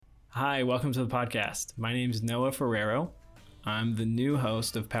Hi, welcome to the podcast. My name is Noah Ferrero. I'm the new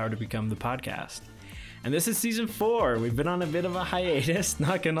host of Power to Become the podcast. And this is season 4. We've been on a bit of a hiatus,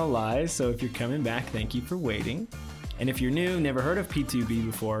 not gonna lie. So if you're coming back, thank you for waiting. And if you're new, never heard of P2B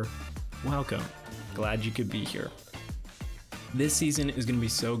before, welcome. Glad you could be here. This season is gonna be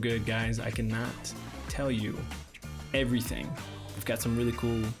so good, guys. I cannot tell you everything. We've got some really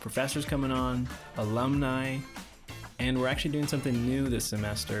cool professors coming on, alumni, and we're actually doing something new this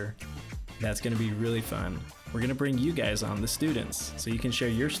semester that's going to be really fun. We're going to bring you guys on, the students, so you can share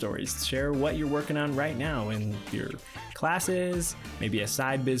your stories, share what you're working on right now in your classes, maybe a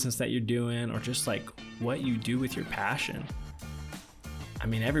side business that you're doing, or just like what you do with your passion. I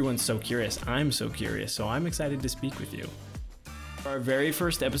mean, everyone's so curious. I'm so curious, so I'm excited to speak with you. For our very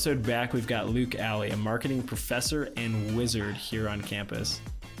first episode back, we've got Luke Alley, a marketing professor and wizard here on campus.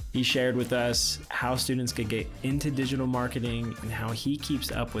 He shared with us how students could get into digital marketing and how he keeps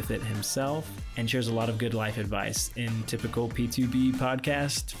up with it himself, and shares a lot of good life advice in typical P2B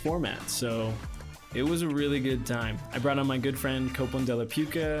podcast format. So it was a really good time. I brought on my good friend Copeland Della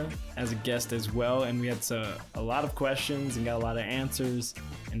Puca as a guest as well, and we had a lot of questions and got a lot of answers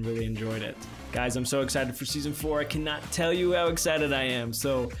and really enjoyed it. Guys, I'm so excited for season 4. I cannot tell you how excited I am.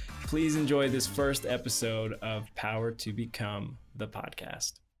 So please enjoy this first episode of Power to Become the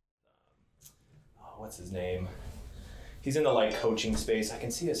podcast. What's his name? He's in the like coaching space. I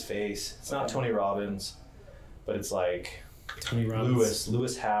can see his face. It's not Tony Robbins, but it's like Tony Robbins.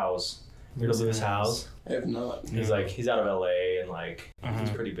 Lewis Howes. You know Lewis Howes? I have not. He's out of LA and like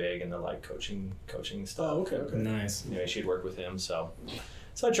he's pretty big in the like coaching stuff. Oh, okay. Nice. Anyway, she'd worked with him, so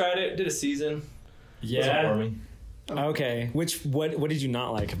I tried it. Did a season. Yeah. Wasn't for me. Okay. What did you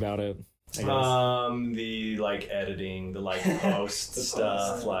not like about it? I guess. The like editing, the like post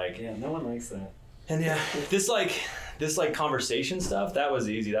stuff, like Yeah, no one likes that. and yeah, this conversation stuff that was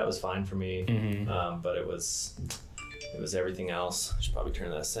easy. That was fine for me. Mm-hmm. But it was everything else. I should probably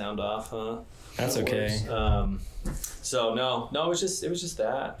turn that sound off, huh? That's okay. So no, it was just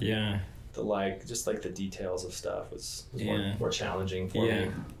that. Yeah. The like the details of stuff was Yeah. more challenging for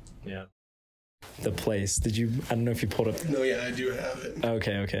me. Yeah. The place. I don't know if you pulled up. No, yeah, I do have it.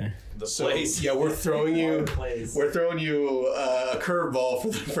 Okay. The So, place. yeah, we're throwing you a curveball for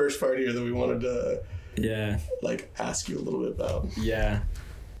the first part here that we wanted to Yeah. like ask you a little bit about. Yeah.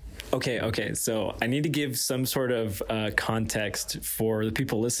 Okay. So I need to give some sort of context for the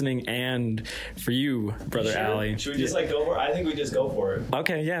people listening and for you, Brother Alley. Should we just go for it? I think we just go for it.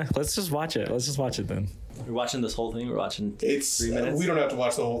 Okay, yeah. Let's just watch it. then. We're watching this whole thing. We're watching It's 3 minutes. we don't have to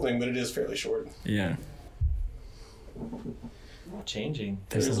watch the whole thing, but it is fairly short. Yeah. Changing.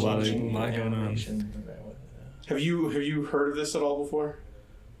 There's a lot going on. Animation. Have you heard of this at all before?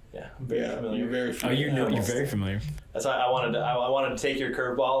 Yeah, I'm very familiar. You're very Oh, familiar. you're very familiar. That's why I wanted to take your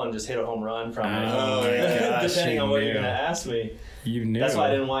curveball and just hit a home run from it. Oh my gosh, Depending you on what knew. you're gonna ask me. You knew. That's why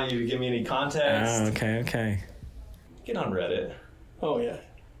I didn't want you to give me any context. Oh, okay. Get on Reddit. Oh yeah.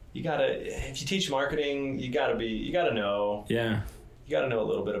 You gotta, if you teach marketing, you gotta know. Yeah. You gotta know a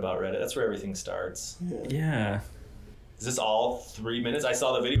little bit about Reddit. That's where everything starts. Yeah. Is this all 3 minutes? I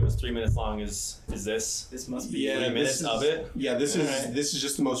saw the video was 3 minutes long. Is this? This must be 3 minutes of it. Yeah, this Alright. is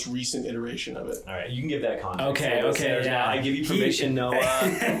just the most recent iteration of it. All right, you can give that context. Okay, yeah. I give you permission, Noah.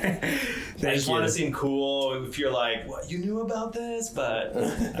 I just want to you. seem cool. If you're like, what, you knew about this, but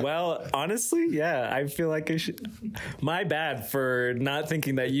Well, honestly, yeah, I feel like I should. My bad for not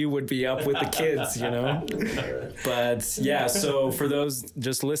thinking that you would be up with the kids, you know? But yeah, so for those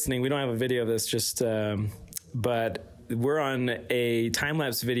just listening, we don't have a video of this, but we're on a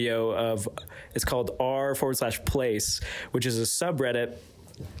time-lapse video of, it's called r/place, which is a subreddit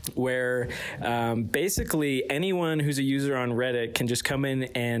where basically anyone who's a user on Reddit can just come in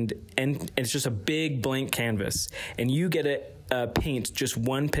and it's just a big blank canvas, and you get to paint just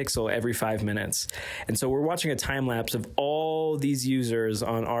 1 pixel every 5 minutes. And so we're watching a time lapse of all these users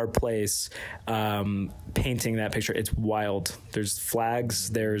on our place painting that picture. It's wild. There's flags,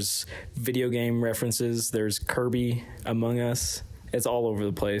 there's video game references, there's Kirby Among Us. It's all over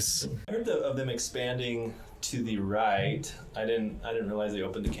the place. I heard of them expanding to the right. I didn't realize they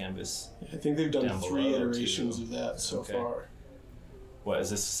opened the canvas. I think they've done Down 3 below, iterations too. of that so Okay. far. What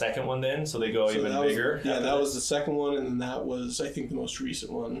is this the second one then? So they go So even that was- bigger? Yeah, after that this? was the second one, and then that was, I think, the most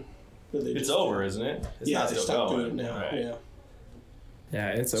recent one. That they It's just over, did. isn't it? It's Yeah, not they still stopped going. doing it now. Right. Yeah, Yeah,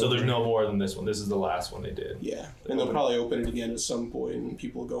 it's So over. there's no more than this one. This is the last one they did. yeah, and they'll probably open it again at some point, and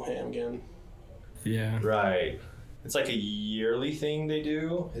people will go ham again. Yeah. Right. It's like a yearly thing they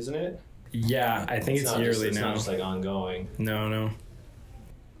do, isn't it? Yeah, I think it's not yearly just, it's now. not just like ongoing. No.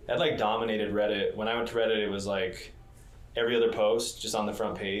 That like dominated Reddit. When I went to Reddit, it was like every other post just on the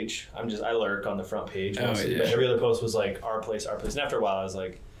front page. I lurk on the front page mostly, yeah. but every other post was like our place. And after a while I was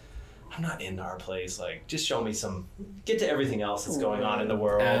like, I'm not into our place. Like, just show me get to everything else that's going on in the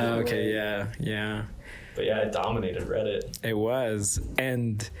world. Okay, yeah. But yeah, it dominated Reddit. It was.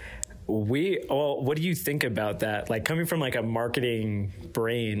 And what do you think about that? Like, coming from like a marketing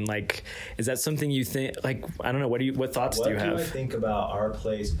brain, like, is that something you think, like, I don't know, what thoughts do you have? What do I think about our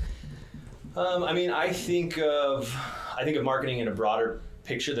place? I mean, I think of marketing in a broader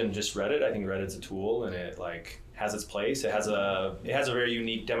picture than just Reddit. I think Reddit's a tool, and it like has its place. It has a very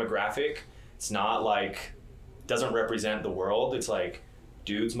unique demographic. It's not like, doesn't represent the world. It's like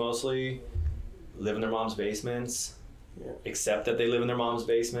dudes mostly live in their mom's basements, accept that they live in their mom's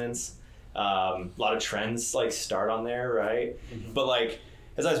basements. A lot of trends like start on there, right? Mm-hmm. But like,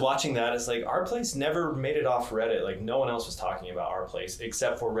 as I was watching that, it's like our place never made it off Reddit. Like, no one else was talking about our place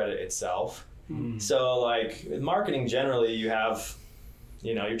except for Reddit itself. Mm-hmm. So like, with marketing generally, you have,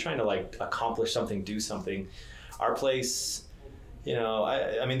 you're trying to like accomplish something, do something. Our place,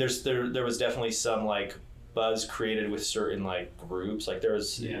 I mean, there was definitely some like buzz created with certain like groups. Like there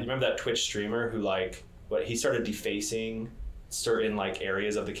was, you remember that Twitch streamer who like, he started defacing certain like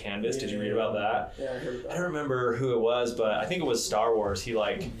areas of the canvas. Did you read about that? Yeah, I heard about that. I don't remember who it was, but I think it was Star Wars. He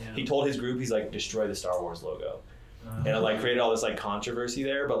he told his group, he's like, destroy the Star Wars logo. And it like created all this like controversy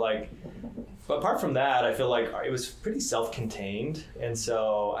there. But apart from that, I feel like it was pretty self-contained. And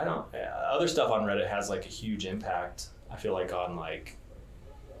so other stuff on Reddit has like a huge impact, I feel like, on like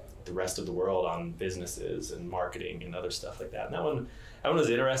the rest of the world, on businesses and marketing and other stuff like that. And that one was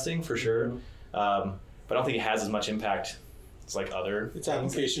interesting for sure. But I don't think it has as much impact as like other. Its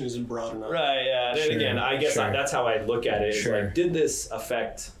application isn't broad enough. Right, yeah. And again, I guess that's how I look at it. Sure. Like, did this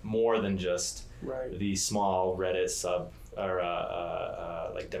affect more than just Right. the small Reddit sub or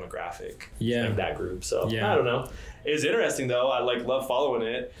like demographic, Yeah. like that group? So Yeah. I don't know. It's interesting though. I like love following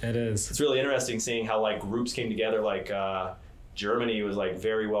it. It is. It's really interesting seeing how like groups came together. Like Germany was like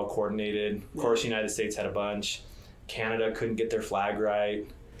very well coordinated. Of course, United States had a bunch. Canada couldn't get their flag right.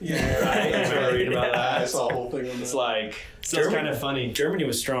 Yeah, Right. I remember reading about that. I saw a whole thing on It's that. like, so it's kind of funny. Germany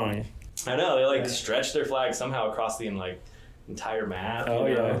was strong. I know, they like stretched their flag somehow across the entire map. Oh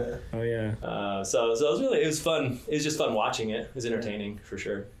you know? yeah. Oh yeah. So it was fun. It was just fun watching it. It was entertaining for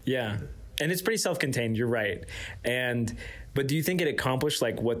sure. Yeah. And it's pretty self-contained, you're right. But do you think it accomplished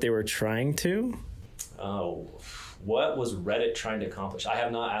like what they were trying to? Oh, what was Reddit trying to accomplish? I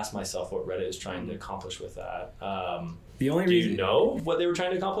have not asked myself what Reddit is trying to accomplish with that. The only Do reason you know what they were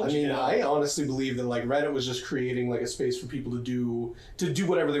trying to accomplish? I mean, I honestly believe that like Reddit was just creating like a space for people to do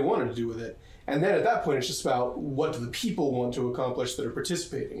whatever they wanted to do with it. And then at that point, it's just about what do the people want to accomplish that are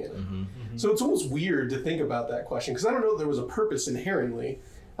participating in it. Mm-hmm, mm-hmm. So it's almost weird to think about that question because I don't know that there was a purpose inherently.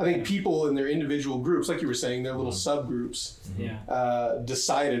 I think people in their individual groups, like you were saying, their little subgroups,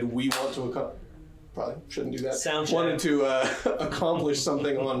 decided we want to probably shouldn't do that. Wanted to accomplish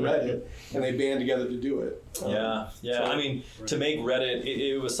something on Reddit, and they band together to do it. Yeah. So, I mean, to make Reddit,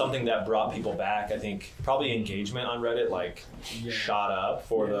 it was something that brought people back. I think probably engagement on Reddit shot up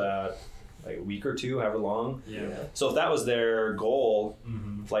for the like a week or two, however long. Yeah. So if that was their goal,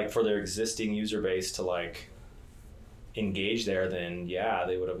 like for their existing user base to like engage there, then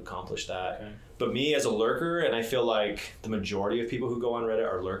they would have accomplished that. Okay. But me as a lurker, and I feel like the majority of people who go on Reddit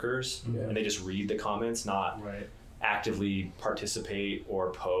are lurkers, and they just read the comments, not actively participate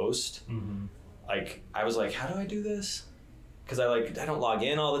or post. Mm-hmm. Like I was like, how do I do this? Because I don't log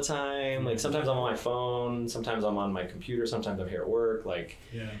in all the time. Like sometimes I'm on my phone, sometimes I'm on my computer, sometimes I'm here at work.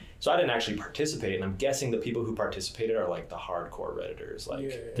 So I didn't actually participate, and I'm guessing the people who participated are like the hardcore Redditors,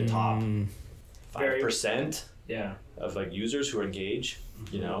 the top 5%. Of like users who engage,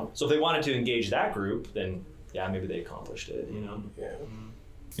 you know. So if they wanted to engage that group, then maybe they accomplished it, you know.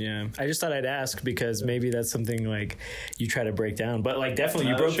 Yeah, I just thought I'd ask because maybe that's something like you try to break down. But like definitely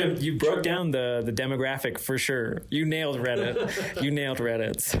you broke down the demographic for sure. You nailed Reddit. You nailed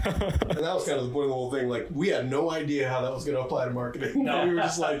Reddit. So. And that was kind of the point of the whole thing. Like we had no idea how that was going to apply to marketing. No. We were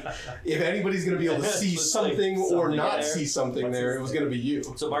just like, if anybody's going to be able to see something or not see something there, it was going to be you.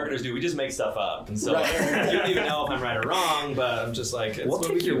 So marketers do. We just make stuff up, and so you don't even know if I'm right or wrong. But I'm just like, we'll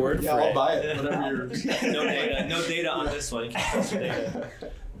take your word for it. I'll buy it. Whatever you're. No data on this one. You can't trust the data.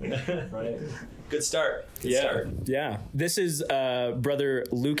 Right. Good start. Good start. Yeah. This is brother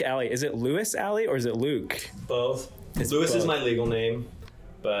Luke Alley. Is it Lewis Alley or is it Luke? Both. Lewis is my legal name,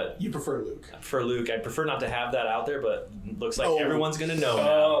 but you prefer Luke. For Luke, I prefer not to have that out there, but looks like everyone's gonna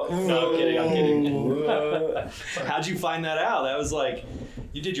know now. No, I'm kidding. How'd you find that out? That was like,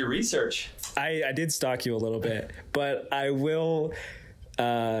 you did your research. I did stalk you a little bit, but I will.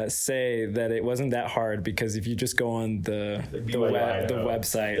 say that it wasn't that hard, because if you just go on the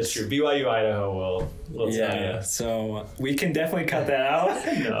website, that's true. BYU Idaho will tell you. So we can definitely cut that out.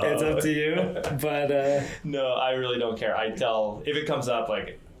 No. It's up to you. But no, I really don't care. I tell if it comes up,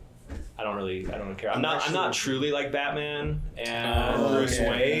 like, I don't really care. I'm not truly like Batman and Bruce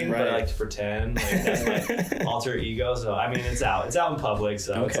Wayne, but I like to pretend like that's my alter ego. So I mean, it's out in public,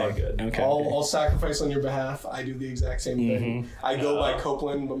 so it's all good. Okay. I'll sacrifice on your behalf. I do the exact same thing. I go by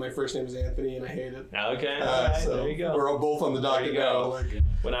Copeland, but my first name is Anthony, and I hate it. Okay, all right, so there you go. We're both on the docket now. Like,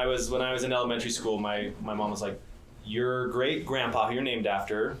 when I was in elementary school, my mom was like, your great grandpa, who you're named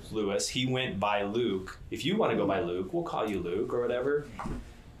after, Lewis, he went by Luke. If you want to go by Luke, we'll call you Luke or whatever.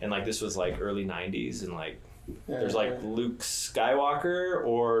 And like this was like early 90s, and like there's like Luke Skywalker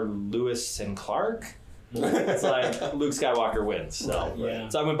or Lewis and Clark. It's like Luke Skywalker wins. So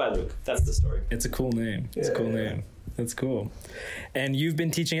I went by Luke. That's the story. It's a cool name. It's a cool name. That's cool. And you've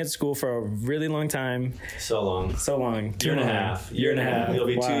been teaching at school for a really long time. So long. Year and a half. Year and a half. It'll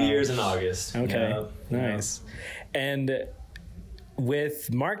be 2 years in August. Okay. Nice. And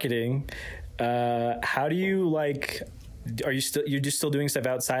with marketing, how do you like? You're just still doing stuff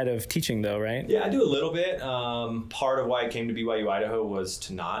outside of teaching though, right? Yeah, I do a little bit. Part of why I came to BYU Idaho was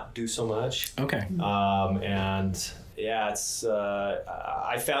to not do so much. Okay. And yeah, it's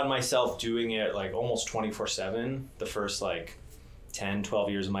I found myself doing it like almost 24/7 the first like 10, 12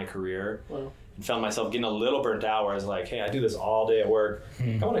 years of my career. Wow. And found myself getting a little burnt out where I was like, hey, I do this all day at work.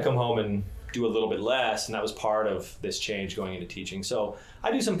 I want to come home and do a little bit less, and that was part of this change going into teaching. So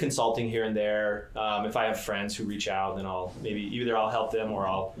I do some consulting here and there. If I have friends who reach out, then I'll help them or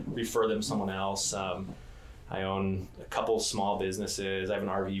I'll refer them to someone else. I own a couple small businesses. I have an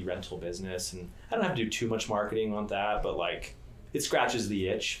RV rental business, and I don't have to do too much marketing on that, but like it scratches the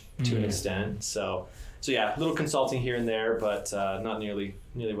itch to an extent. So yeah, a little consulting here and there, but not nearly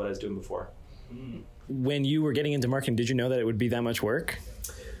what I was doing before. When you were getting into marketing, did you know that it would be that much work?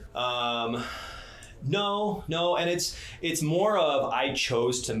 No, and it's more of I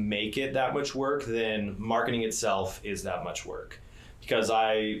chose to make it that much work than marketing itself is that much work, because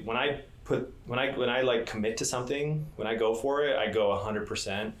when I like commit to something, when I go for it, I go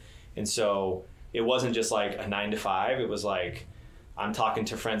 100%, and so it wasn't just like a 9 to 5. It was like I'm talking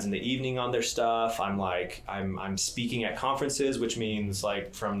to friends in the evening on their stuff. I'm speaking at conferences, which means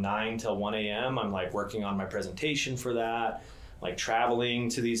like from 9 till 1 a.m. I'm like working on my presentation for that. Like traveling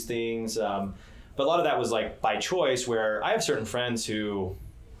to these things. But a lot of that was like by choice, where I have certain friends who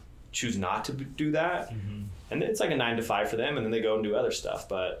choose not to do that. And it's like a 9 to 5 for them, and then they go and do other stuff.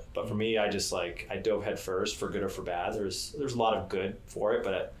 But for me, I just like, I dove head first for good or for bad. There's a lot of good for it,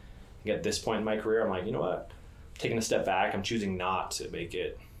 but at this point in my career, I'm like, you know what? I'm taking a step back. I'm choosing not to make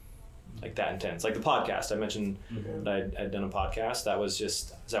it like that intense. Like the podcast, I mentioned that I'd done a podcast. That was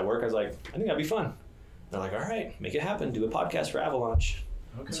just, as at work, I was like, I think that'd be fun. They're like, all right, make it happen. Do a podcast for Avalanche.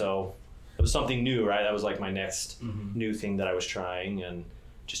 Okay. So it was something new, right? That was like my next new thing that I was trying, and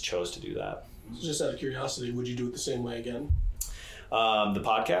just chose to do that. So just out of curiosity, would you do it the same way again? The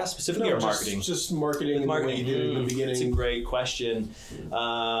podcast specifically, or marketing? Just marketing. The way you did it in the beginning. It's a great question.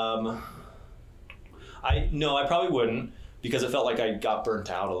 I probably wouldn't, because it felt like I got burnt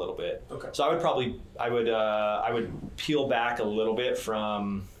out a little bit. Okay. So I would peel back a little bit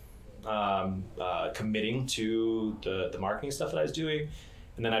from committing to the marketing stuff that I was doing,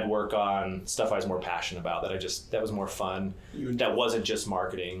 and then I'd work on stuff I was more passionate about, that was more fun, that wasn't just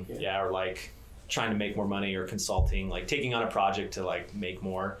marketing, or like trying to make more money, or consulting, like taking on a project to like make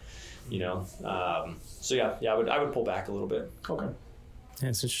more, so I would pull back a little bit. Okay.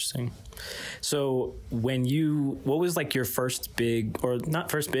 That's interesting. So what was like your first big, or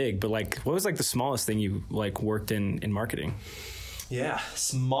not first big, but like what was like the smallest thing you like worked in marketing? Yeah,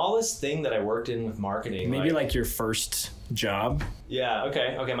 smallest thing that I worked in with marketing. Maybe like your first job. Yeah.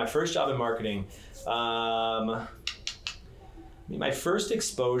 Okay. My first job in marketing. My first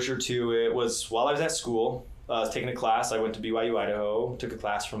exposure to it was while I was at school. I was taking a class. I went to BYU Idaho. Took a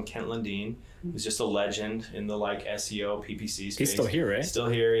class from Kent Lundeen. He's just a legend in the like SEO PPC space. He's still here, right? Still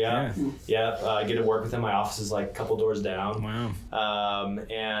here, yeah. I get to work with him. My office is like a couple doors down. Wow.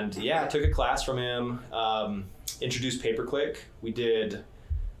 I took a class from him. Introduced pay-per-click. We had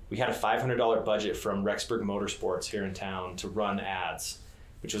a $500 budget from Rexburg Motorsports here in town to run ads,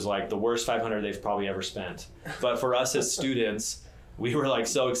 which was like the worst $500 they've probably ever spent. But for us as students, we were like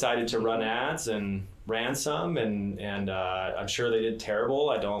so excited to run ads, and ran some, and I'm sure they did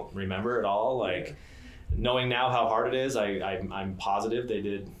terrible. I don't remember at all. Like, knowing now how hard it is, I'm positive they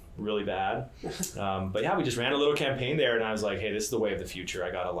did really bad. But yeah, we just ran a little campaign there, and I was like, hey, this is the way of the future.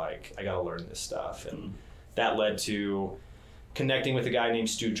 I gotta learn this stuff. And that led to connecting with a guy named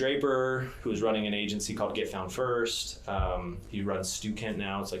Stu Draper, who was running an agency called Get Found First. He runs Stu Kent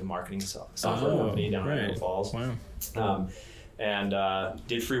now. It's like a marketing software company down in Idaho Falls. Wow. And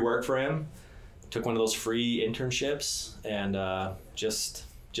did free work for him. Took one of those free internships and just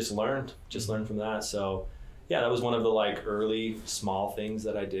learned from that. So yeah, that was one of the like early small things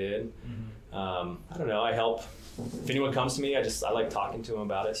that I did. I don't know. I help. If anyone comes to me, I like talking to them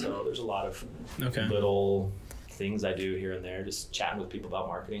about it. So there's a lot of little things I do here and there, just chatting with people about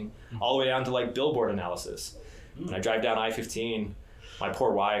marketing, all the way down to like billboard analysis. When I drive down I-15, my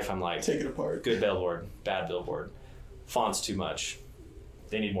poor wife, I'm like, take it apart. Good billboard, bad billboard, fonts too much.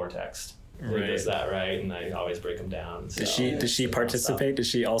 They need more text. Right. Does that right, and I always break them down. So, does she participate? Does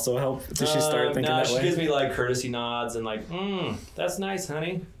she also help? Does she start thinking that way? No, she gives me like courtesy nods and like, that's nice,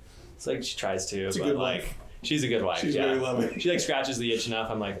 honey. It's like she tries to, it's but like she's a good wife. She's very loving. She like scratches the itch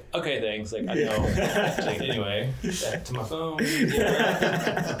enough. I'm like, okay, thanks. Like I know. Like, anyway, back to my phone.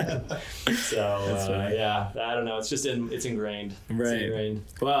 So yeah, I don't know. It's just it's ingrained. Right. It's ingrained.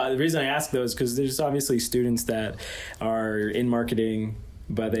 Well, the reason I ask though is because there's obviously students that are in marketing,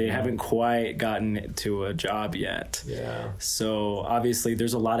 but they haven't quite gotten to a job yet. Yeah. So obviously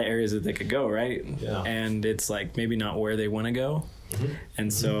there's a lot of areas that they could go, right? Yeah. And it's like maybe not where they want to go.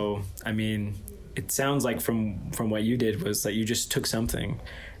 And so, I mean, it sounds like from what you did was that you just took something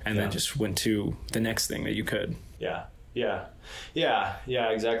and then just went to the next thing that you could. Yeah,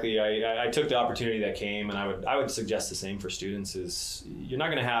 exactly. I took the opportunity that came, and I would suggest the same for students. Is you're not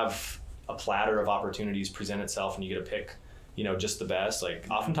going to have a platter of opportunities present itself and you get to pick, just the best. Like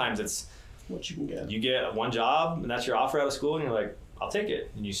oftentimes it's what you can get. You get one job and that's your offer out of school, and you're like, I'll take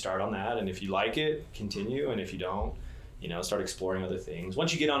it, and you start on that. And if you like it, continue, and if you don't, start exploring other things.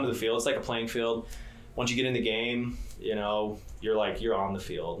 Once you get onto the field, it's like a playing field. Once you get in the game, you're on the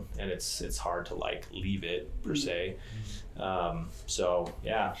field, and it's hard to like leave it per se. So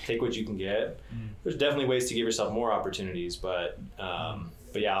yeah, take what you can get. There's definitely ways to give yourself more opportunities, but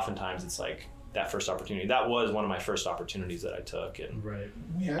yeah, oftentimes it's like that first opportunity. That was one of my first opportunities that I took, and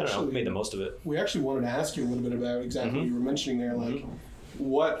made the most of it. We actually wanted to ask you a little bit about exactly what you were mentioning there, like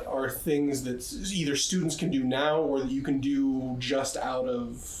what are things that either students can do now or that you can do just out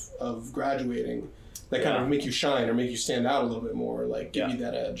of graduating that kind of make you shine or make you stand out a little bit more, like give you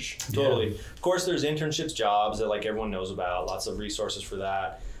that edge. Totally. Yeah. Of course, there's internships, jobs that like everyone knows about, lots of resources for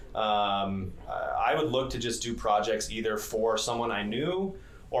that. I would look to just do projects either for someone I knew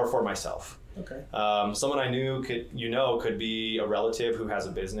or for myself. Okay. Someone I knew could be a relative who has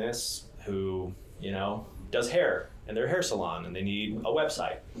a business who, does hair in their hair salon and they need a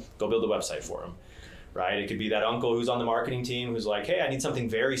website. Go build a website for them, right? It could be that uncle who's on the marketing team who's like, hey, I need something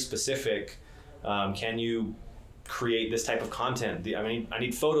very specific. Can you create this type of content? I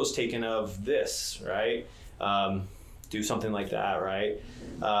need photos taken of this, right? Do something like that, right?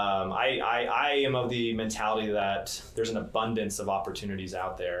 I am of the mentality that there's an abundance of opportunities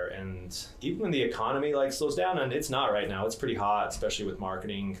out there, and even when the economy like slows down, and it's not right now, it's pretty hot, especially with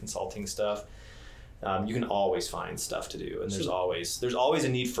marketing, consulting stuff. You can always find stuff to do, and there's always a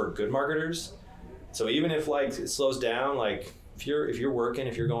need for good marketers. So even if like it slows down, like if you're working,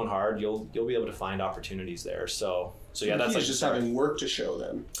 if you're going hard, you'll be able to find opportunities there. So yeah, that's like just having work to show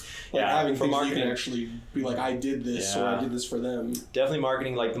them. Like having things marketing, you can actually be like, I did this or I did this for them. Definitely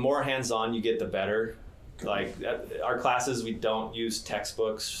marketing. Like the more hands-on you get, the better. Like our classes, we don't use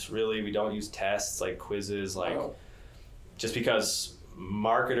textbooks really. We don't use tests like quizzes, just because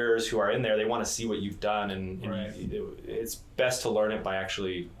marketers who are in there, they want to see what you've done, and it's best to learn it by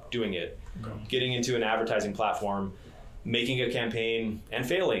actually doing it. Getting into an advertising platform, making a campaign and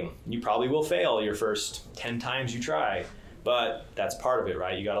failing. You probably will fail your first 10 times you try, but that's part of it,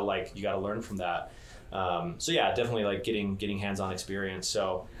 right? You gotta learn from that. So yeah, definitely like getting hands-on experience.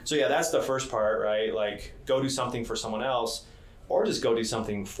 So yeah, that's the first part, right? Like go do something for someone else, or just go do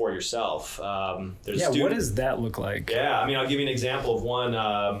something for yourself. What does that look like? Yeah, I mean, I'll give you an example of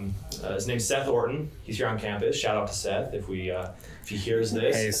one. His name's Seth Orton. He's here on campus. Shout out to Seth if he hears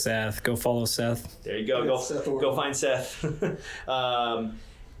this. Hey, Seth. Go follow Seth. There you go. Go find Seth.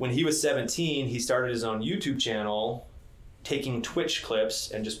 When he was 17, he started his own YouTube channel, taking Twitch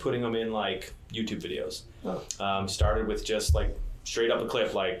clips and just putting them in like YouTube videos. Started with just like straight up a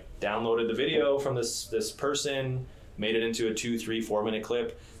clip, like downloaded the video from this person, made it into a 2, 3, 4 minute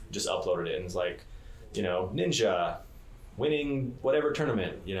clip, just uploaded it, and it's like, ninja winning whatever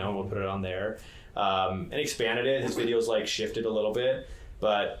tournament, we'll put it on there, and expanded it. His videos like shifted a little bit,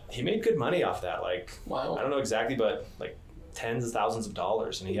 but he made good money off that. Like, wow. I don't know exactly, but like tens of thousands of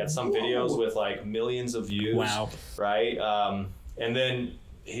dollars, and he had some videos with like millions of views. Wow. Right. And then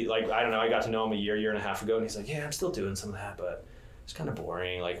he like, I don't know, I got to know him a year and a half ago, and he's like, yeah, I'm still doing some of that, but it's kind of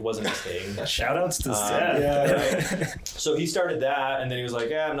boring. Like, it wasn't his thing. Shout outs to Seth. Yeah. Right. So he started that, and then he was like,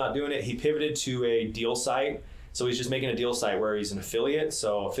 yeah, I'm not doing it. He pivoted to a deal site. So he's just making a deal site where he's an affiliate.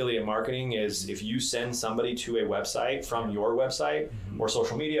 So affiliate marketing is if you send somebody to a website from your website or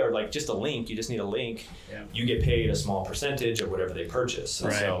social media, or like just a link, you just need a link, you get paid a small percentage of whatever they purchase.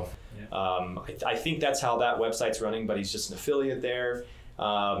 And so I think that's how that website's running, but he's just an affiliate there.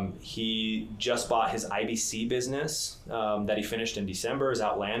 He just bought his IBC business that he finished in December. Is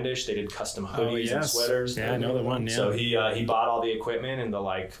Outlandish. They did custom hoodies and sweaters. Yeah, I know the one. Yeah. So he bought all the equipment and the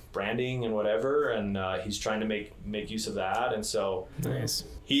like branding and whatever, and he's trying to make use of that. And so nice.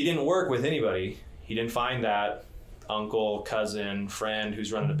 He didn't work with anybody. He didn't find that uncle, cousin, friend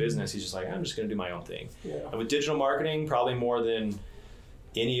who's running a business. He's just like, I'm just going to do my own thing. Yeah. And with digital marketing, probably more than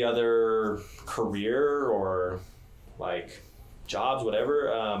any other career or like jobs,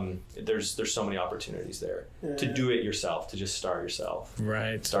 whatever, there's so many opportunities there to do it yourself, to just start yourself.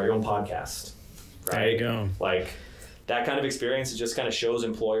 Right. Start your own podcast. Right. There you go. Like that kind of experience, it just kind of shows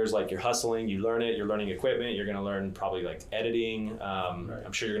employers like you're hustling, you learn it, you're learning equipment, you're going to learn probably like editing.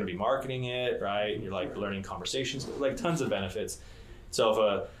 I'm sure you're going to be marketing it, right? You're like learning conversations, like tons of benefits.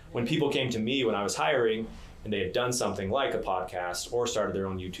 So when people came to me when I was hiring and they had done something like a podcast or started their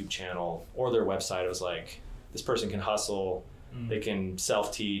own YouTube channel or their website, it was like, this person can hustle, they can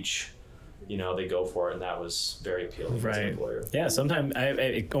self-teach, they go for it. And that was very appealing as an employer. Yeah, sometimes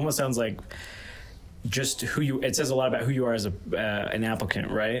it almost sounds like just it says a lot about who you are as an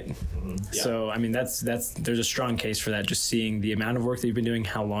applicant, right? Mm-hmm. Yeah. So, I mean, there's a strong case for that, just seeing the amount of work that you've been doing,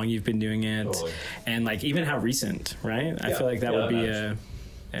 how long you've been doing it, and like even how recent, right? I feel like that would be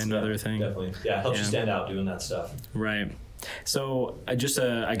another thing. Definitely. Yeah, it helps you stand out doing that stuff. Right. So just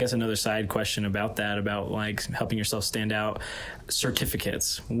I guess another side question about that, about like helping yourself stand out,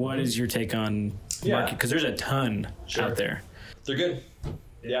 certificates. What is your take on market? Because there's a ton out there. They're good.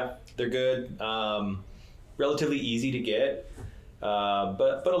 Yeah, they're good. Relatively easy to get.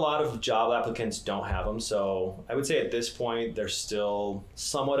 But a lot of job applicants don't have them. So I would say at this point, they're still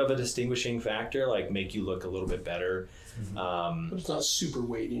somewhat of a distinguishing factor, like make you look a little bit better. But it's not super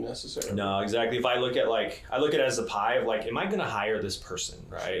weighty necessarily. No, exactly. If I look at it as a pie of like, am I going to hire this person,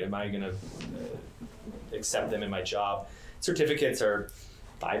 right? Am I going to accept them in my job? Certificates are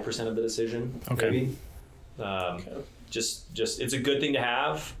 5% of the decision, maybe. Just it's a good thing to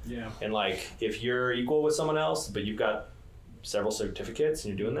have. Yeah. And like, if you're equal with someone else, but you've got several certificates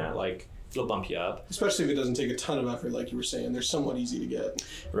and you're doing that, like, it'll bump you up. Especially if it doesn't take a ton of effort, like you were saying. They're somewhat easy to get.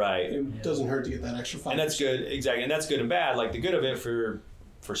 Right. It doesn't hurt to get that extra 5%. And that's good, exactly. And that's good and bad. Like, the good of it for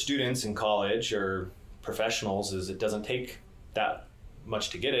students in college or professionals is it doesn't take that much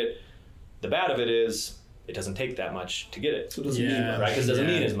to get it. The bad of it is it doesn't take that much to get it. So it doesn't need much. Right, because it doesn't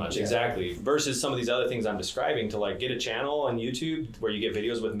need as much, exactly. Versus some of these other things I'm describing, to like get a channel on YouTube where you get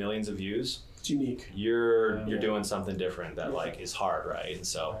videos with millions of views. It's unique. You're doing something different that like is hard, right? And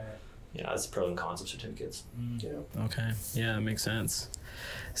so, that's the pros and cons of certificates. Yeah. Okay. Yeah, that makes sense.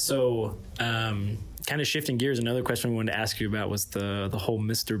 So, kind of shifting gears, another question we wanted to ask you about was the whole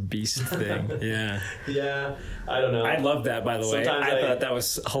Mr. Beast thing. Yeah, I don't know. I love that, by the way. Sometimes I thought that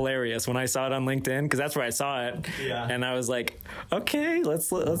was hilarious when I saw it on LinkedIn, because that's where I saw it. Yeah. And I was like, okay, let's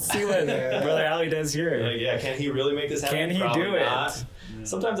see what Brother Ali does here. Like, can he really make this happen? Can he Probably do it? Not.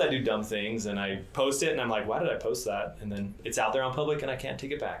 Sometimes I do dumb things and I post it and I'm like, why did I post that? And then it's out there on public and I can't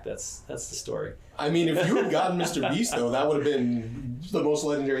take it back. That's the story. I mean, if you had gotten Mr. Beast, though, that would have been the most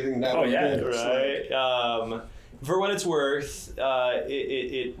legendary thing that would have been. Right. For what it's worth,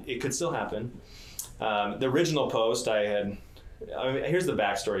 it could still happen. The original post here's the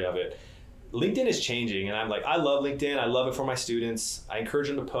backstory of it. LinkedIn is changing, and I'm like, I love LinkedIn. I love it for my students. I encourage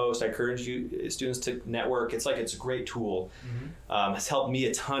them to post. I encourage students to network. It's a great tool. It's helped me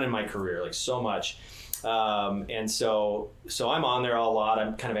a ton in my career, like so much. And so I'm on there a lot.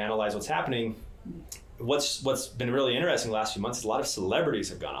 I'm kind of analyze what's happening. What's been really interesting the last few months is a lot of celebrities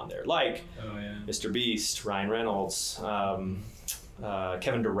have gone on there, like Mr. Beast, Ryan Reynolds,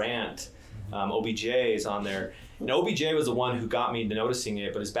 Kevin Durant, OBJ is on there. And OBJ was the one who got me noticing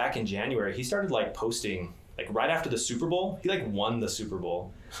it, but it's back in January. He started posting right after the Super Bowl. He won the Super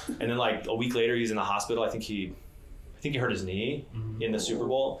Bowl, and then a week later he's in the hospital. I think he hurt his knee in the Super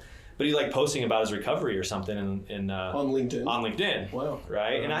Bowl, but he's posting about his recovery or something on LinkedIn. On LinkedIn, wow,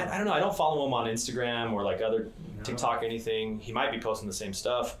 right? And I don't know. I don't follow him on Instagram or other TikTok or anything. He might be posting the same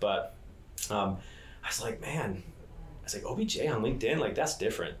stuff, but I was like, man, was like, OBJ on LinkedIn, like that's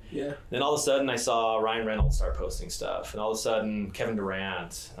different. Yeah. Then all of a sudden I saw Ryan Reynolds start posting stuff, and all of a sudden Kevin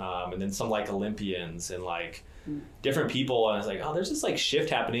Durant, and then some like Olympians and like different people, and I was like, oh, there's this like shift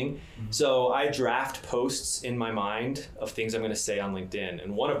happening. So I draft posts in my mind of things I'm going to say on LinkedIn,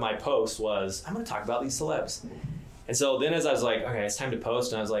 and one of my posts was, I'm going to talk about these celebs. And so then as I was like, okay, it's time to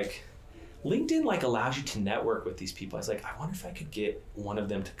post, and I was like, LinkedIn like allows you to network with these people. I was like, I wonder if I could get one of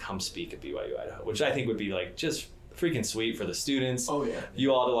them to come speak at BYU Idaho, which I think would be like just freaking sweet for the students. Oh yeah.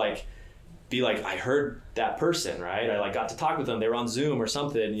 You all to like be like, I heard that person, right? I like got to talk with them. They were on Zoom or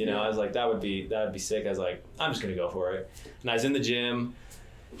something, you know. I was like, that would be sick. I was like, I'm just gonna go for it. And I was in the gym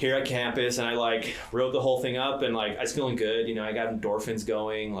here at campus, and I like wrote the whole thing up, and like I was feeling good, you know. I got endorphins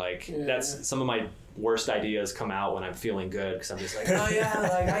going. Like that's some of my worst ideas come out when I'm feeling good, because I'm just like, oh yeah,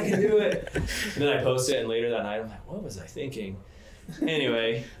 like I can do it. And then I post it, and later that night I'm like, what was I thinking?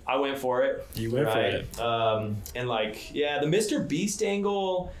 Anyway, I went for it. You went for it. And like, yeah, the Mr. Beast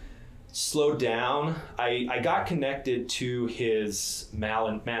angle slowed down. I got connected to his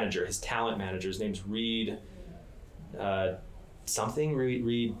manager, his talent manager. His name's Reed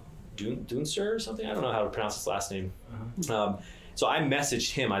Reed Dunster or something. I don't know how to pronounce his last name. So I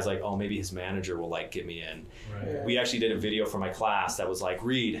messaged him. I was like, oh, maybe his manager will like get me in. Right. We actually did a video for my class that was like,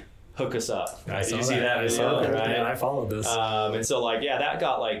 Reed, hook us up. Right? Did you see that video? I saw that. Right? Yeah, I followed this. And so like, yeah, that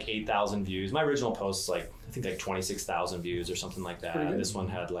got like 8,000 views. My original post was like, I think like 26,000 views or something like that. And this one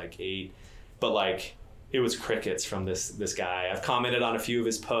had like 8, but like it was crickets from this guy. I've commented on a few of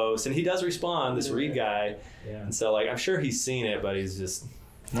his posts, and he does respond, this Reed guy. Yeah. And so like, I'm sure he's seen it, but he's just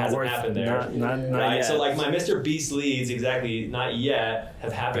hasn't happened there. Not right. yet. So like my Mr. Beast leads exactly not yet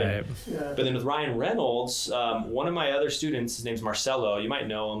have happened. Right. Yeah. But then with Ryan Reynolds, one of my other students, his name's Marcelo. You might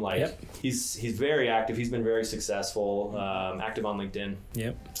know him. Like he's very active. He's been very successful, active on LinkedIn.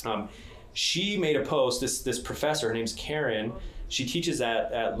 Yep. She made a post. This professor, her name's Karen. She teaches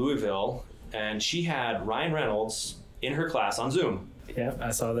at Louisville, and she had Ryan Reynolds in her class on Zoom. Yeah,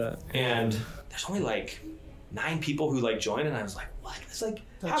 I saw that. And there's only like 9 people who like joined, and I was like, what? It's like,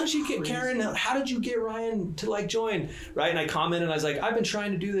 how did you get Karen? How did you get Ryan to like join? Right? And I commented, and I was like, I've been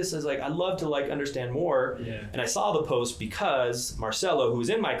trying to do this. I was like, I'd love to like understand more. Yeah. And I saw the post because Marcelo, who was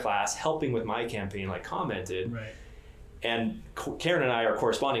in my class helping with my campaign, like commented. Right. And Karen and I are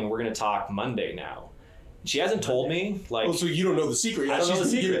corresponding, and we're going to talk Monday now. She hasn't told me, like... Oh, so you don't know the secret yet? I don't know the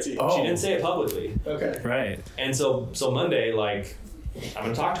secret. She didn't say it publicly. Okay. Right. And so Monday, like, I'm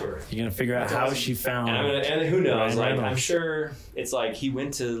going to talk to her. You're going to figure out how she found... And who knows? Like, I'm sure it's like he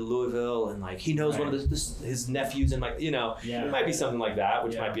went to Louisville, and like he knows one of his nephews, and like, you know, it might be something like that,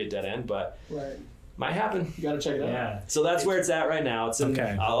 which might be a dead end, but... Right. Might happen. You got to check it out. Yeah. So that's where it's at right now. It's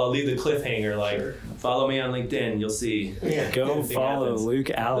I'll leave the cliffhanger. Like, follow me on LinkedIn. You'll see. Yeah. Go follow happens. Luke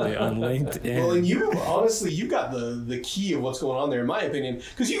Alley on LinkedIn. Well, and you honestly, you got the key of what's going on there, in my opinion,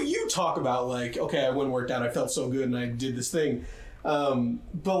 because you talk about like, okay, I went and worked out. I felt so good, and I did this thing.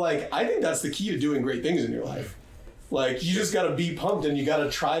 But like, I think that's the key to doing great things in your life. Like, you just got to be pumped, and you got to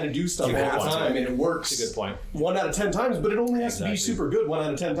try to do stuff all the time, and it works. That's a good point. 1 out of 10 times, but it only has to be super good 1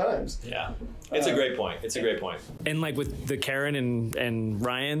 out of 10 times. Yeah. It's a great point. It's a great point. And like with the Karen and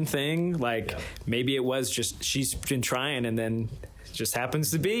Ryan thing, like maybe it was just she's been trying, and then just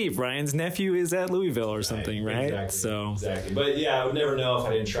happens to be Ryan's nephew is at Louisville or something, right? Exactly. Exactly. But yeah, I would never know if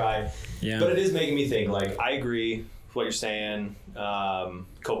I didn't try. Yeah. But it is making me think, like, I agree with what you're saying,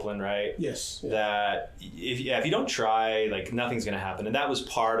 Copeland, right? Yes. Yeah. That if you don't try, like, nothing's going to happen. And that was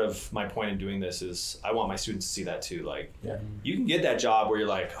part of my point in doing this is I want my students to see that too. Like, you can get that job where you're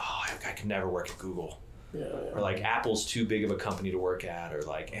like, oh, I could never work at Google. Yeah. Or like Apple's too big of a company to work at, or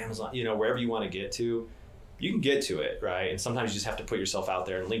like Amazon, you know, wherever you want to get to, you can get to it, right? And sometimes you just have to put yourself out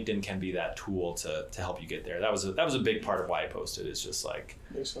there, and LinkedIn can be that tool to help you get there. That was a big part of why I posted. It's just like,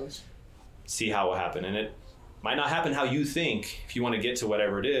 makes sense. See how it will happen. And it might not happen how you think if you want to get to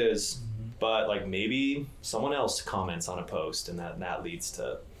whatever it is, but like maybe someone else comments on a post, and that leads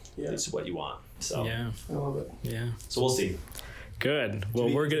to what you want. So I love it. Yeah. So we'll see. Good. Well,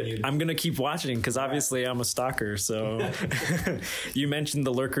 I'm gonna keep watching because obviously I'm a stalker. So you mentioned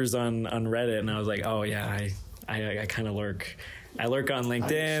the lurkers on Reddit, and I was like, oh yeah, I kind of lurk. I lurk on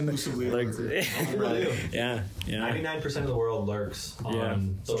LinkedIn. Yeah. 99% of the world lurks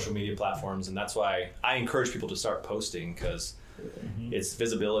on social media platforms, and that's why I encourage people to start posting, because it's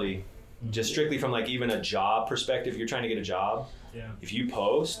visibility. Just strictly from like even a job perspective, you're trying to get a job. Yeah. If you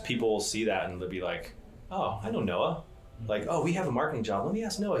post, people will see that and they'll be like, oh, I know Noah. Like, oh, we have a marketing job. Let me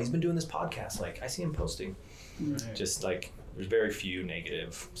ask Noah. He's been doing this podcast. Like, I see him posting. Right. Just like, there's very few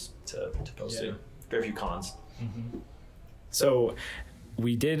negatives to posting. Very few cons. So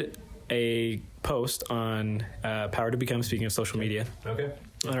we did a post on Power to Become, speaking of social media, Okay.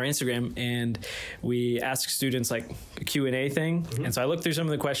 on our Instagram, and we ask students like a Q&A thing. And so I looked through some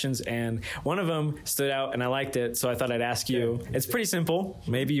of the questions, and one of them stood out and I liked it, so I thought I'd ask you. It's pretty simple.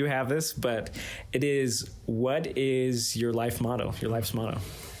 Maybe you have this, but it is, what is your life motto, your life's motto?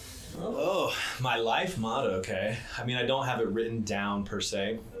 Oh, my life motto. Okay. I mean, I don't have it written down per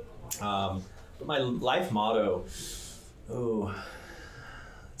se. But my life motto. Oh,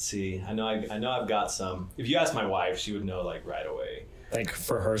 let's see. I know I've got some. If you ask my wife, she would know like right away. Like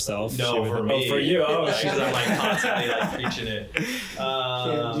for herself? No, for me. Oh, for you. Oh, she's like constantly like preaching it.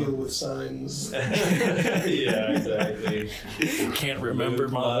 Can't deal with signs. Yeah, exactly. Can't remember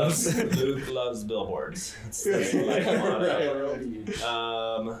mottos. Luke loves billboards. That's my life motto.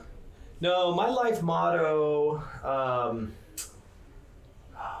 Right. No, my life motto.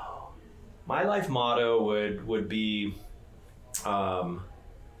 My life motto would be,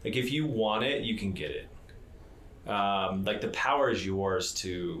 like if you want it, you can get it. Like the power is yours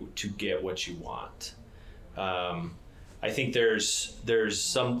to get what you want. I think there's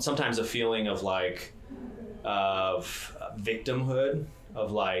sometimes a feeling of like of victimhood,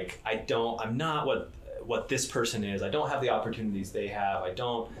 of like I'm not what this person is. I don't have the opportunities they have. I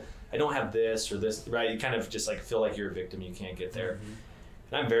don't have this or this, right? You kind of just like feel like you're a victim. You can't get there. Mm-hmm.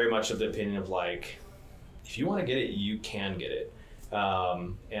 And I'm very much of the opinion of like, if you want to get it, you can get it.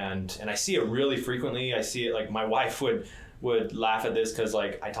 And I see it really frequently. I see it like my wife would laugh at this because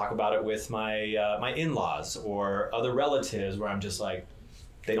like I talk about it with my my in-laws or other relatives where I'm just like,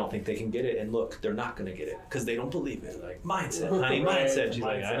 they don't think they can get it, and look, they're not gonna get it because they don't believe it. Like mindset, honey, mindset. She's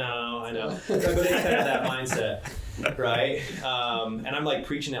like, I know. But they kind of that mindset, right? And I'm like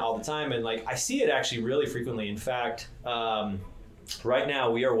preaching it all the time, and like I see it actually really frequently. In fact, right now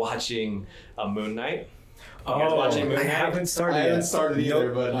we are watching Moon Knight. Oh, watching Moon Knight? I haven't started I yet. haven't started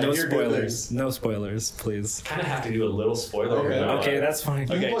either, but no you're spoilers. No spoilers, please. Kind of have to do a little spoiler. Okay. here, though. Okay, that's fine.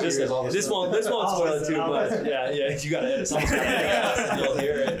 Okay, You just hear all this this stuff. won't spoil it too much. Yeah, you gotta edit. Someone's gotta edit. You'll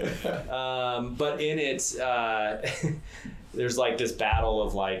hear it. But in it, there's like this battle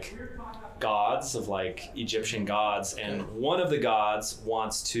of like gods, of like Egyptian gods, and one of the gods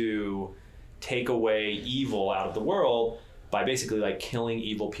wants to take away evil out of the world by basically like killing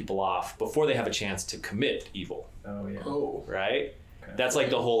evil people off before they have a chance to commit evil. Oh, yeah. Oh. Right? Okay. That's like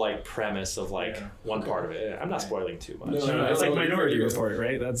the whole like premise of like one part of it. I'm not spoiling too much. No, It's like Minority Report,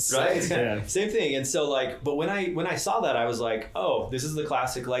 right? That's Right? Yeah. Same thing. And so like, but when I saw that, I was like, oh, this is the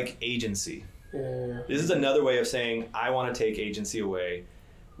classic like agency. Yeah. This is another way of saying I want to take agency away,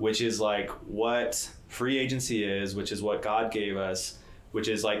 which is like what free agency is, which is what God gave us, which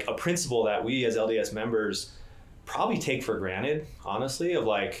is like a principle that we as LDS members probably take for granted, honestly, of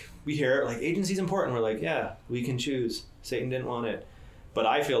like, we hear it, like agency is important. We're like, yeah, we can choose. Satan didn't want it. But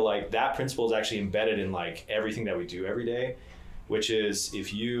I feel like that principle is actually embedded in like everything that we do every day, which is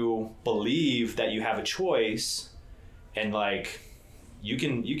if you believe that you have a choice and like you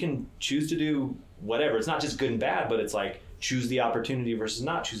can choose to do whatever. It's not just good and bad, but it's like choose the opportunity versus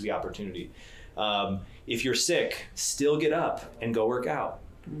not choose the opportunity. If you're sick, still get up and go work out.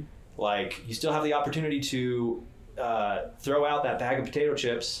 Like you still have the opportunity to throw out that bag of potato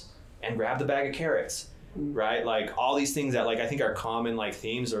chips and grab the bag of carrots, right? Like all these things that like I think are common like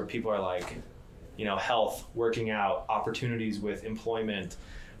themes, or people are like, you know, health, working out, opportunities with employment,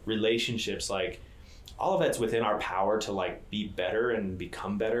 relationships, like all of that's within our power to like be better and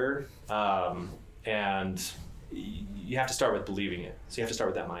become better. And you have to start with believing it. So you have to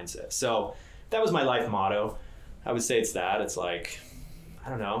start with that mindset. So that was my life motto. I would say it's that. It's like, I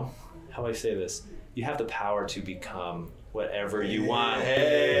don't know, how do I say this? You have the power to become whatever you want.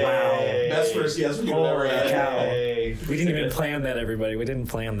 Hey. Wow. Best first yes we've ever had. Hey. We didn't even plan that, everybody. We didn't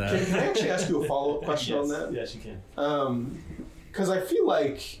plan that. Can I actually ask you a follow-up question on that? Yes, you can. Because I feel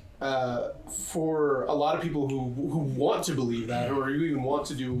like for a lot of people who want to believe that, or who even want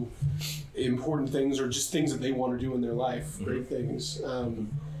to do important things or just things that they want to do in their life, great things,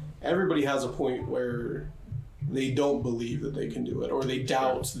 everybody has a point where they don't believe that they can do it, or they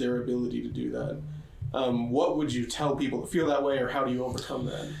doubt their ability to do that. What would you tell people that feel that way, or how do you overcome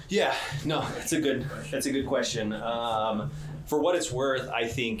that? Yeah, no, that's a good question. For what it's worth, I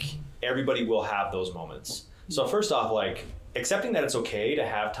think everybody will have those moments. So first off, like accepting that it's okay to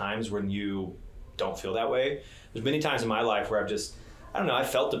have times when you don't feel that way. There's many times in my life where I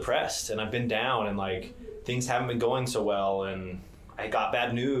felt depressed and I've been down and like things haven't been going so well and I got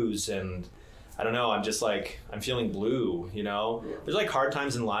bad news and I don't know, I'm just like, I'm feeling blue, you know? There's like hard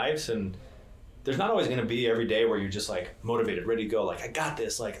times in life, and there's not always gonna be every day where you're just like motivated, ready to go, like I got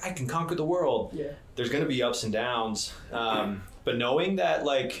this, like I can conquer the world. Yeah. There's gonna be ups and downs. But knowing that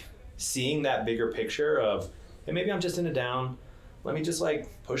like seeing that bigger picture of, hey, maybe I'm just in a down. Let me just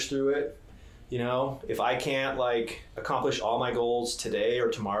like push through it. You know, if I can't like accomplish all my goals today or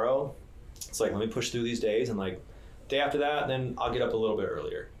tomorrow, it's like, let me push through these days, and like day after that, then I'll get up a little bit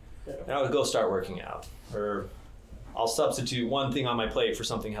earlier and I'll go start working out, or I'll substitute one thing on my plate for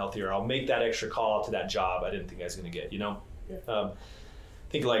something healthier. I'll make that extra call to that job I didn't think I was going to get, you know? I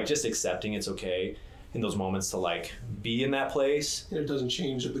think like just accepting it's okay in those moments to like be in that place. And it doesn't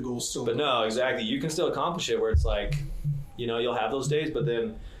change that the goal's still. But no, exactly. You can still accomplish it where it's like, you know, you'll have those days, but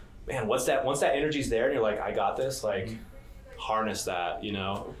then, man, once that energy's there and you're like, I got this, like harness that, you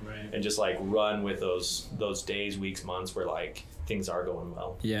know, and just like run with those days, weeks, months where like things are going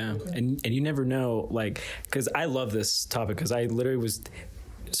well. Yeah. And you never know, like, because I love this topic, because I literally was,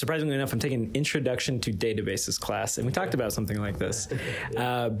 surprisingly enough, I'm taking an introduction to databases class, and we talked about something like this,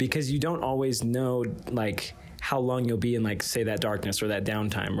 because you don't always know, like, how long you'll be in, like, say, that darkness or that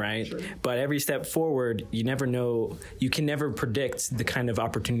downtime, right? Sure. But every step forward, you never know, you can never predict the kind of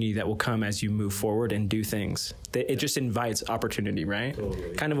opportunity that will come as you move forward and do things. It just invites opportunity, right?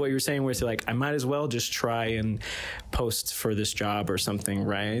 Totally. Kind of what you were saying, where it's like, I might as well just try and post for this job or something,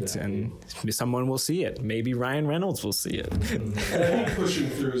 right? Exactly. And someone will see it. Maybe Ryan Reynolds will see it. And I think pushing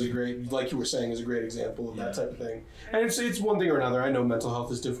through is a great, like you were saying, is a great example of that type of thing. And it's one thing or another. I know mental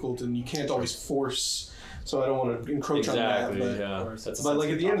health is difficult, and you can't always force. So I don't want to encroach on that. But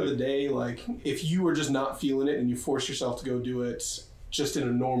like at the end of the day, like if you are just not feeling it and you force yourself to go do it just in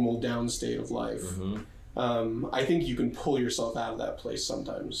a normal down state of life, I think you can pull yourself out of that place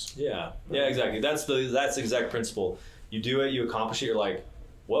sometimes. Yeah, exactly. That's the exact principle. You do it, you accomplish it, you're like,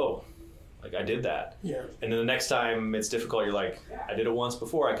 whoa, like I did that. Yeah. And then the next time it's difficult, you're like, I did it once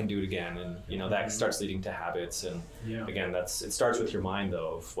before, I can do it again. And you know, that starts leading to habits. And again, it starts with your mind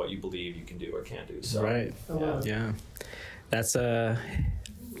though, of what you believe you can do or can't do. So, right. Yeah. That's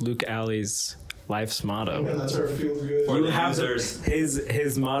Luke Alley's life's motto. Yeah, that's our feel good. For the users.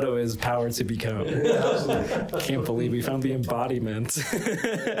 His motto is power to become. Absolutely. Can't believe we found the embodiment.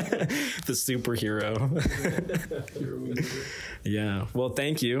 The superhero. Yeah. Well,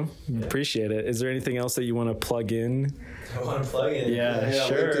 thank you. Appreciate it. Is there anything else that you want to plug in? I want to plug in. Yeah,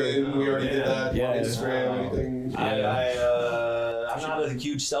 sure. LinkedIn, we already did that. Yeah. Instagram, anything. I'm not a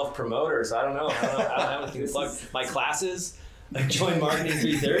huge self-promoter, so I don't know. I don't have anything to plug. My classes. Like join Marketing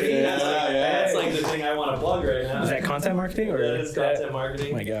 330. That's like the thing I want to plug right now. Is that content marketing? Or that is content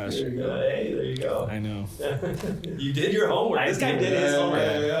marketing. Oh my gosh. Hey, there you go. I know. You did your homework. This guy did his homework.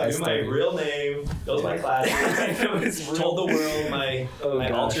 I Knew my real name. Those my classes. Told the world my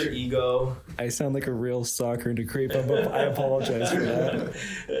alter ego. I sound like a real stalker to creep up. I apologize for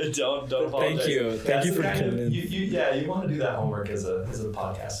that. Don't apologize. Thank you. Thank you for coming in. You want to do that homework as a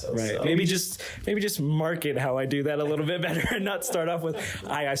podcast host. Right. So. Maybe just market how I do that a little bit better, and not start off with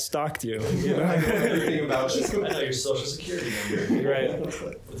I stalked you. You know, I know everything about you. I know your social security number. Right.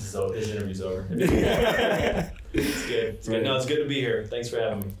 This interview's over. It's good. It's good. No, it's good to be here. Thanks for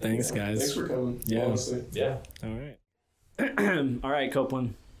having me. Thanks, guys. Thanks for coming. Yeah. Honestly. Yeah. All right. All right,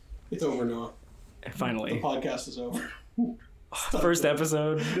 Copeland. It's over now. Finally. The podcast is over. First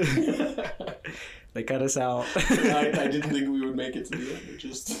episode. They cut us out. I didn't think we would make it to the end. It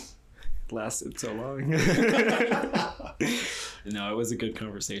just lasted so long. No, it was a good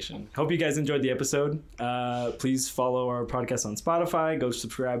conversation. Hope you guys enjoyed the episode. Please follow our podcast on Spotify. Go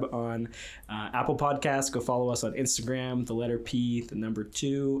subscribe on Apple Podcasts. Go follow us on Instagram. The letter P, the number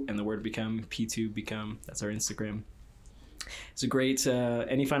 2, and the word become. P2 become. That's our Instagram. It's a great.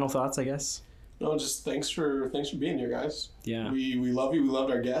 Any final thoughts? I guess. No, just thanks for being here, guys. Yeah. We love you. We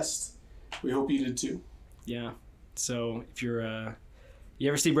loved our guest. We hope you did too. Yeah. So if you're you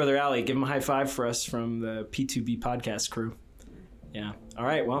ever see Brother Ali, give him a high five for us from the P2B podcast crew. Yeah. All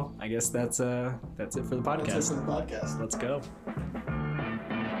right. Well, I guess that's it for the podcast. That's it for the podcast. Let's go.